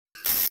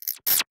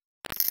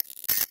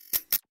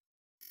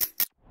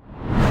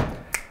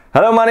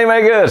Hello money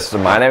makers,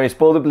 my name is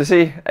Mr Du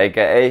Plessis,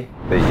 aka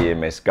the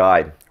EMS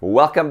Guide.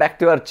 Welcome back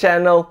to our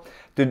channel.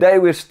 Today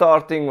we're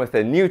starting with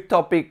a new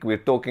topic.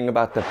 We're talking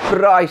about the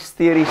price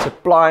theory,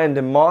 supply and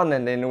demand,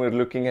 and then we're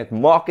looking at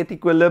market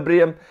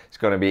equilibrium. It's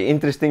going to be an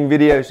interesting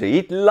video, so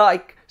hit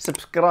like,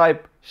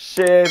 subscribe,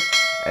 share,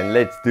 and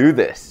let's do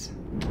this.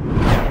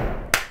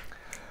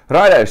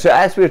 Righto, so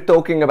as we're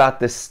talking about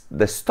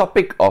this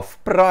topic of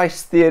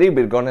price theory,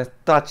 we're going to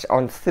touch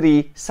on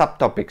three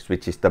subtopics,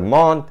 which is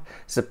demand,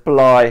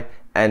 supply,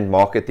 and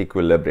market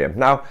equilibrium.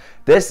 Now,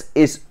 this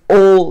is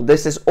all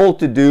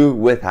to do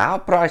with how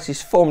price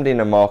is formed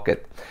in a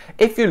market.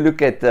 If you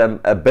look at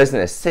a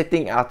business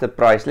setting out a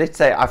price, let's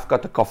say I've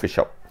got a coffee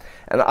shop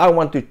and I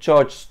want to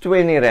charge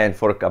 20 Rand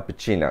for a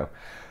cappuccino.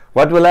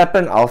 What will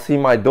happen? I'll see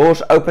my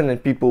doors open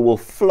and people will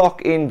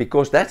flock in,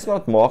 because that's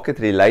not market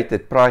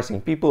related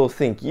pricing. People will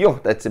think, yo,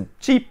 that's a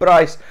cheap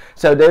price,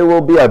 so there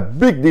will be a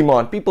big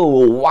demand. People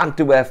will want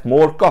to have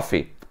more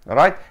coffee,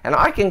 right? And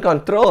I can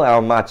control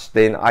how much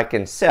then I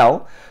can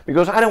sell,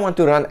 because I don't want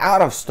to run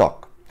out of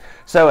stock.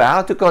 So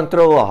how to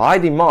control a high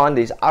demand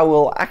is I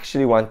will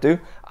actually want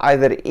to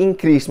either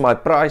increase my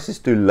prices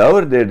to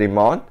lower their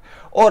demand,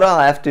 or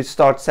I'll have to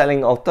start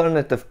selling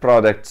alternative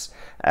products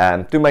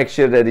to make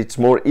sure that it's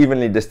more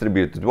evenly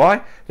distributed.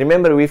 Why?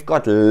 Remember, we've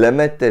got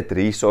limited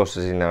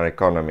resources in our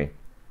economy.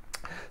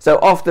 So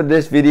after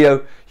this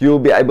video, you'll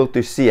be able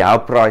to see how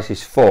price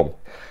is formed.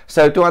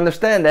 So to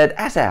understand that,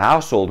 as a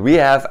household, we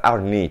have our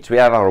needs, we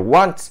have our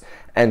wants,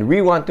 and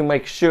we want to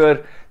make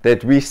sure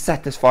that we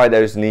satisfy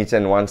those needs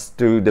and wants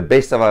to the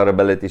best of our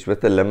abilities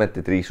with the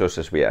limited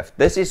resources we have.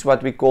 This is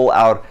what we call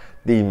our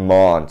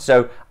demand.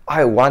 So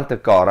I want a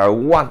car, I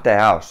want a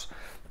house,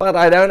 but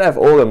I don't have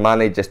all the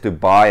money just to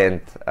buy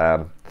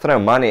and throw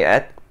money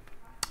at.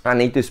 I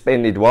need to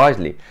spend it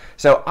wisely.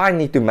 So I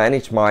need to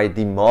manage my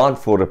demand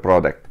for the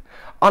product.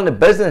 On the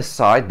business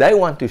side, they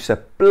want to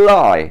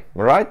supply,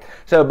 right?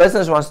 So a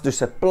business wants to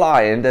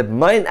supply, and the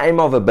main aim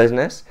of a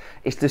business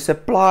is to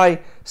supply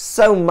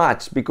so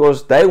much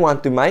because they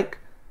want to make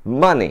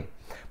money.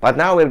 But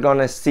now we're going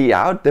to see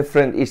how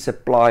different is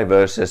supply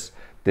versus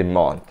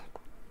demand.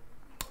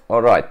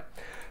 All right.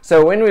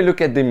 So when we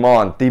look at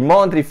demand,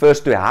 demand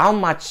refers to how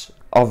much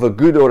of a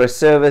good or a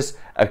service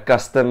a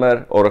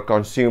customer or a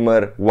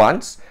consumer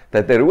wants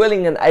that they're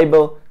willing and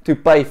able to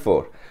pay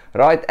for,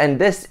 right? And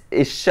this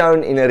is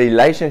shown in a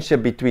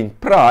relationship between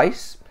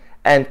price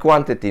and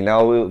quantity.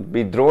 Now we'll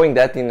be drawing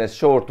that in a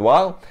short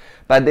while,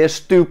 but there's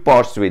two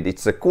parts to it.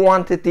 It's the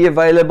quantity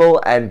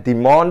available and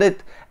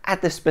demanded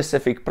at a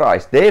specific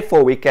price.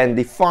 Therefore, we can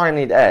define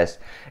it as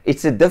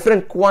it's the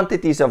different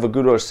quantities of a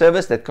good or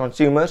service that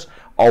consumers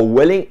are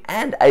willing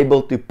and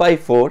able to pay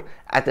for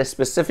at a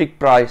specific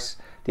price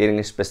during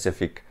a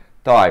specific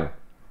time.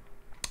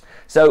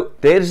 So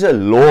there's a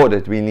law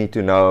that we need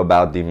to know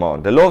about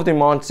demand. The law of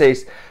demand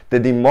says the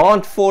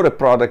demand for a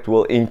product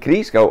will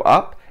increase, go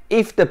up,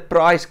 if the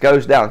price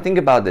goes down. Think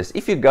about this.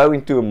 If you go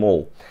into a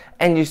mall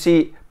and you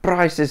see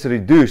prices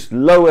reduced,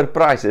 lower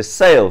prices,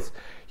 sales,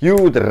 you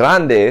would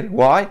run there.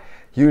 Why?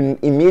 You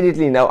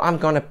immediately know I'm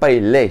going to pay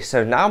less.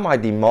 So now my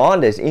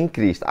demand has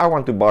increased. I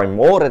want to buy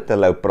more at a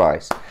low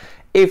price.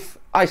 If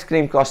ice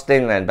cream costs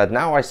 10 Rand, but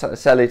now I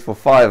sell it for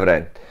 5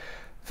 Rand.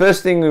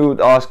 First thing we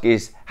would ask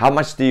is, how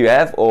much do you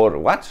have, or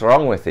what's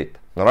wrong with it?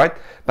 All right.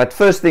 But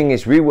first thing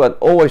is, we would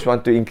always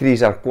want to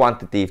increase our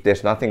quantity if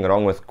there's nothing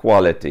wrong with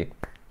quality.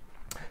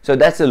 So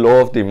that's the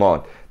law of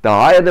demand. The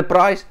higher the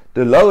price,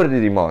 the lower the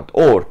demand,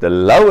 or the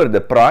lower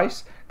the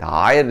price, the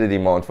higher the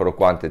demand for a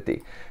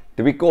quantity.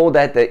 We call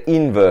that the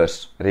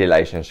inverse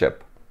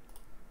relationship.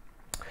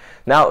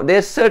 Now,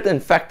 there's certain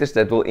factors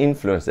that will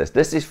influence this.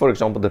 This is, for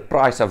example, the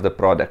price of the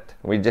product.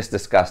 We just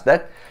discussed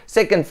that.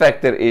 Second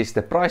factor is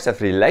the price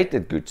of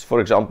related goods. For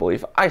example,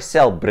 if I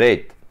sell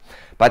bread,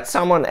 but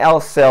someone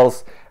else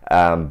sells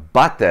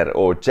butter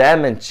or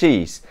jam and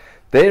cheese,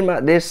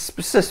 there's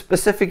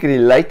specific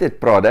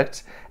related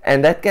products,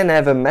 and that can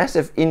have a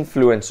massive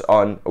influence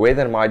on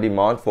whether my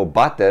demand for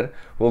butter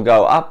will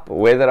go up,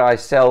 whether I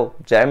sell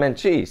jam and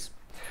cheese.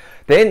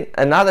 Then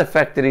another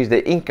factor is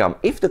the income.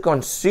 If the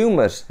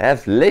consumers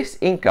have less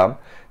income,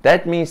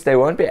 that means they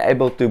won't be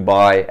able to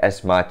buy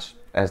as much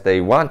as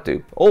they want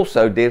to.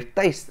 Also, their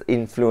taste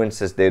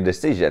influences their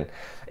decision.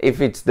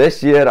 If it's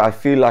this year, I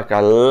feel like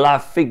I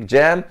love fig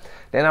jam,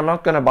 then I'm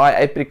not going to buy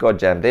apricot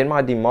jam. Then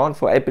my demand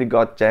for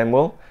apricot jam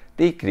will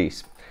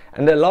decrease.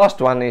 And the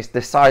last one is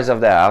the size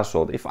of the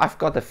household. If I've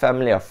got a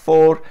family of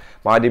 4,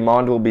 my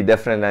demand will be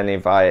different than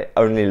if I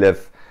only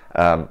live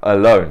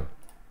alone.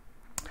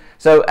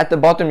 So at the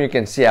bottom you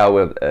can see how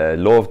a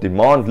law of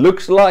demand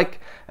looks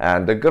like,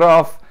 and the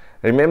graph,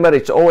 remember,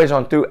 it's always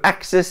on two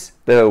axes.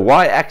 The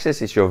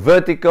y-axis is your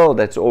vertical,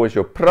 that's always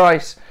your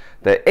price.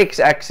 The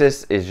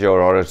x-axis is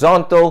your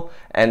horizontal,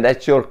 and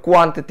that's your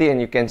quantity. And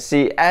you can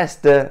see as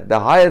the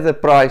higher the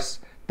price,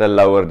 the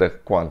lower the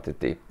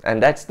quantity.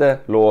 And that's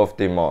the law of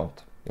demand.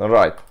 All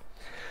right.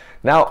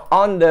 Now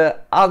on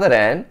the other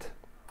hand,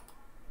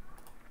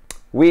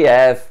 we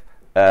have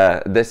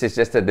this is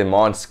just a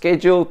demand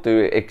schedule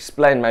to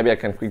explain. Maybe I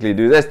can quickly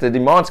do this. The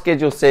demand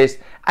schedule says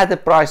at the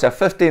price of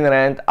 15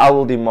 Rand, I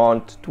will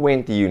demand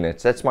 20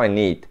 units. That's my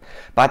need.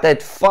 But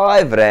at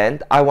 5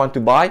 Rand, I want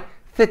to buy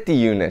 30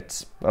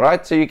 units.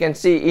 Alright, so you can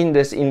see in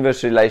this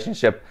inverse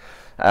relationship,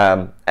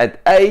 at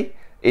A,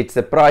 it's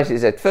the price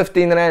is at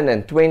 15 Rand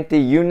and 20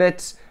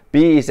 units.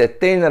 B is at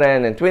 10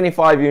 Rand and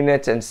 25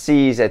 units, and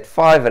C is at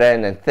 5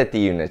 Rand and 30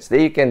 units. There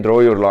you can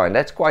draw your line.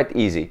 That's quite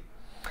easy.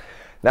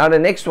 Now the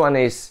next one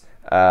is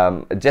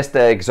just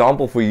an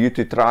example for you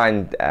to try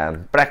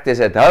and practice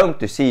at home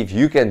to see if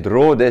you can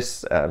draw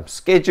this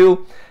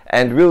schedule,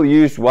 and we'll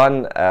use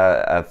one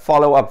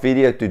follow-up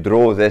video to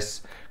draw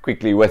this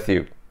quickly with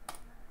you.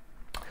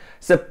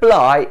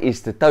 Supply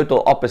is the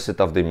total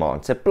opposite of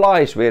demand.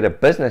 Supply is where a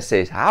business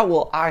says, how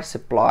will I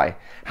supply?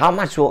 How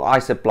much will I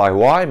supply?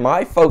 Why?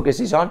 My focus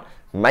is on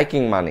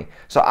making money.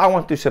 So I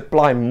want to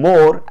supply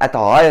more at a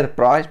higher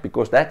price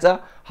because that's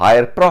a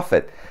higher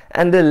profit.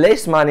 And the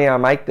less money I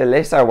make, the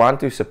less I want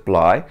to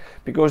supply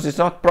because it's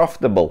not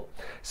profitable.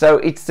 So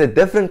it's the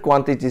different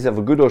quantities of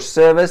a good or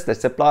service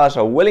that suppliers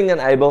are willing and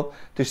able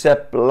to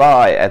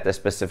supply at a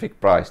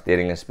specific price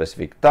during a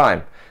specific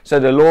time.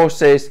 So the law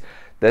says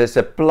the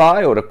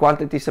supply or the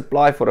quantity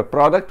supply for a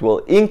product will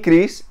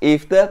increase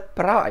if the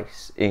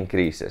price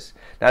increases.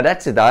 Now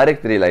that's a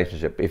direct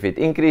relationship. If it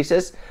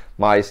increases,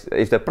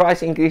 if the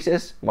price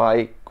increases,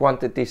 my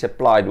quantity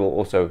supplied will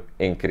also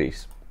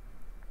increase.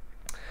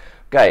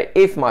 Okay,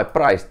 if my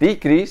price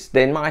decreases,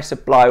 then my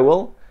supply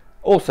will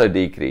also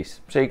decrease.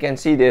 So you can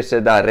see there's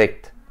a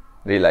direct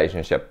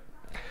relationship.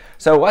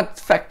 So what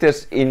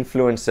factors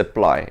influence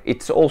supply?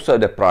 It's also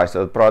the price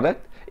of the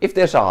product. If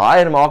there's a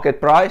higher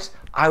market price,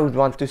 I would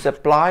want to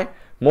supply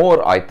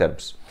more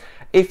items.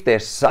 If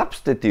there's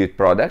substitute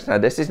products, now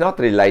this is not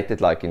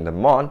related like in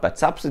demand, but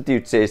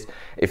substitute says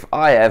if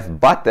I have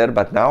butter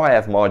but now I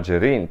have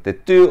margarine, the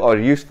two are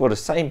used for the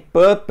same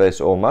purpose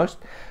almost,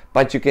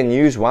 but you can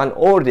use one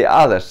or the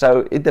other.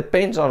 So it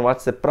depends on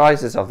what's the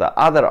prices of the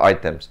other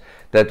items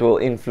that will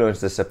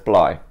influence the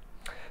supply.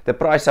 The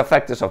price are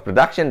factors of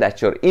production.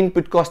 That's your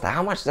input cost.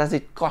 How much does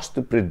it cost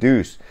to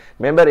produce?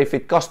 Remember, if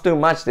it costs too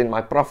much, then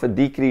my profit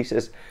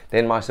decreases,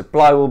 then my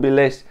supply will be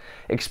less.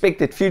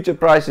 Expected future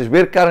prices.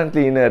 We're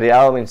currently in a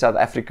realm in South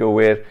Africa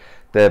where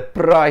the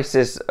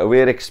prices,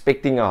 we're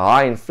expecting a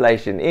high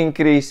inflation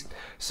increase.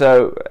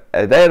 So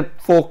they're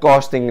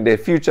forecasting their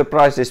future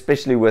prices,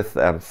 especially with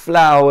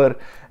flour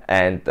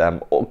and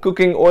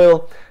cooking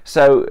oil.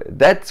 So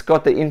that's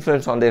got the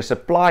influence on their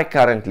supply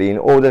currently in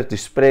order to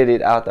spread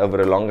it out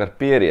over a longer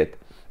period.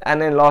 And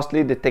then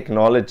lastly, the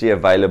technology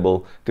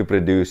available to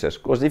producers,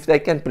 because if they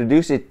can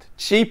produce it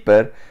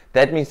cheaper,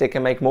 that means they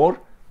can make more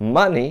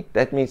money.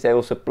 That means they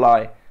will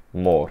supply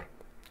more.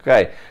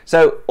 Okay,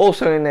 so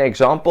also in the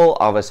example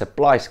of a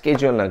supply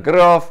schedule and a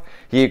graph,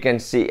 you can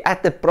see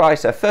at the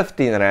price of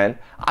 15 Rand,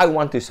 I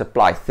want to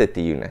supply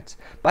 30 units.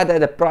 But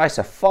at the price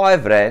of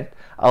 5 Rand,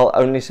 I'll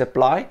only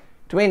supply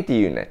 20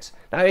 units.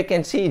 Now you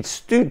can see it's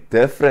two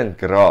different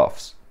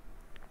graphs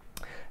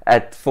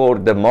for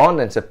demand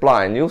and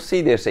supply, and you'll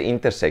see there's an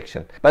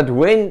intersection. But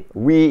when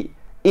we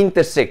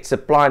intersect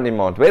supply and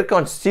demand, where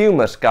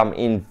consumers come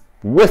in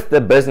with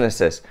the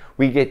businesses,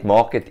 we get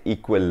market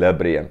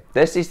equilibrium.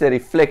 This is the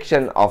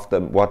reflection of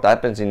what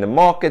happens in the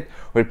market,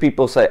 where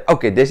people say,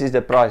 okay, this is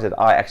the price that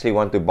I actually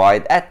want to buy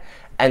it at,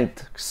 and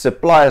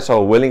suppliers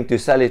are willing to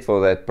sell it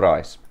for that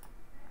price.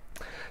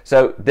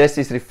 So this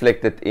is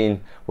reflected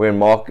in where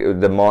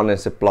market demand and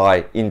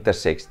supply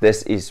intersects.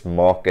 This is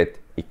market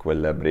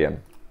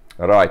equilibrium.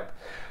 All right.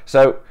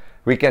 So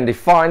we can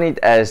define it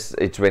as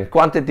it's when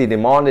quantity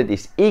demanded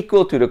is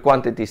equal to the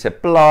quantity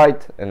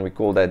supplied, and we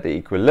call that the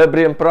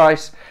equilibrium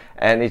price.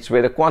 And it's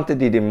where the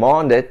quantity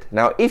demanded.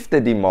 Now, if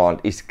the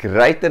demand is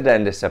greater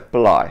than the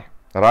supply,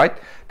 right,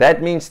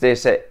 that means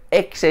there's an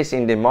excess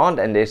in demand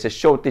and there's a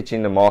shortage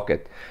in the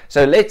market.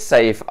 So let's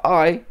say if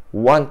I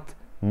want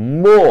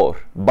more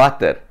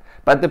butter,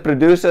 but the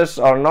producers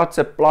are not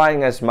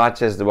supplying as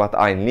much as what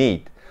I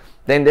need,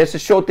 then there's a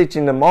shortage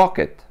in the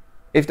market.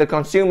 If the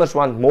consumers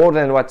want more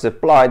than what's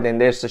supplied, then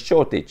there's a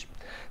shortage.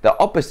 The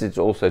opposite is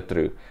also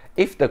true.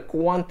 If the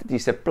quantity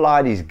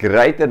supplied is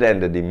greater than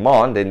the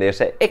demand, then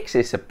there's an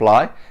excess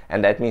supply,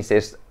 and that means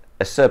there's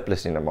a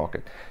surplus in the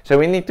market. So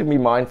we need to be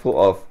mindful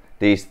of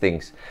these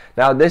things.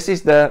 Now this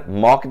is the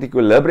market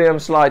equilibrium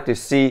slide to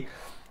see.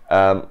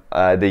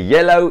 The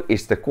yellow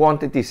is the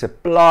quantity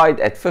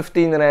supplied at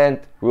 15 Rand,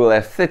 we'll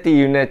have 30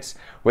 units,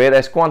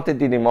 whereas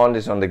quantity demand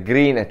is on the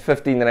green. At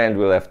 15 Rand,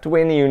 we'll have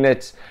 20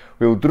 units.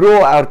 We'll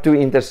draw our two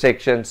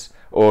intersections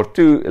or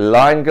two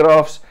line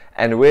graphs,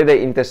 and where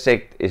they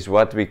intersect is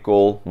what we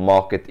call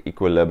market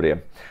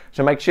equilibrium.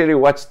 So make sure you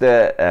watch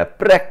the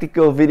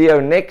practical video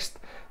next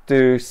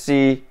to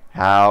see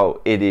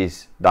how it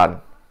is done.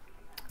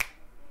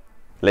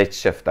 Let's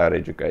shift our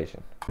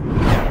education.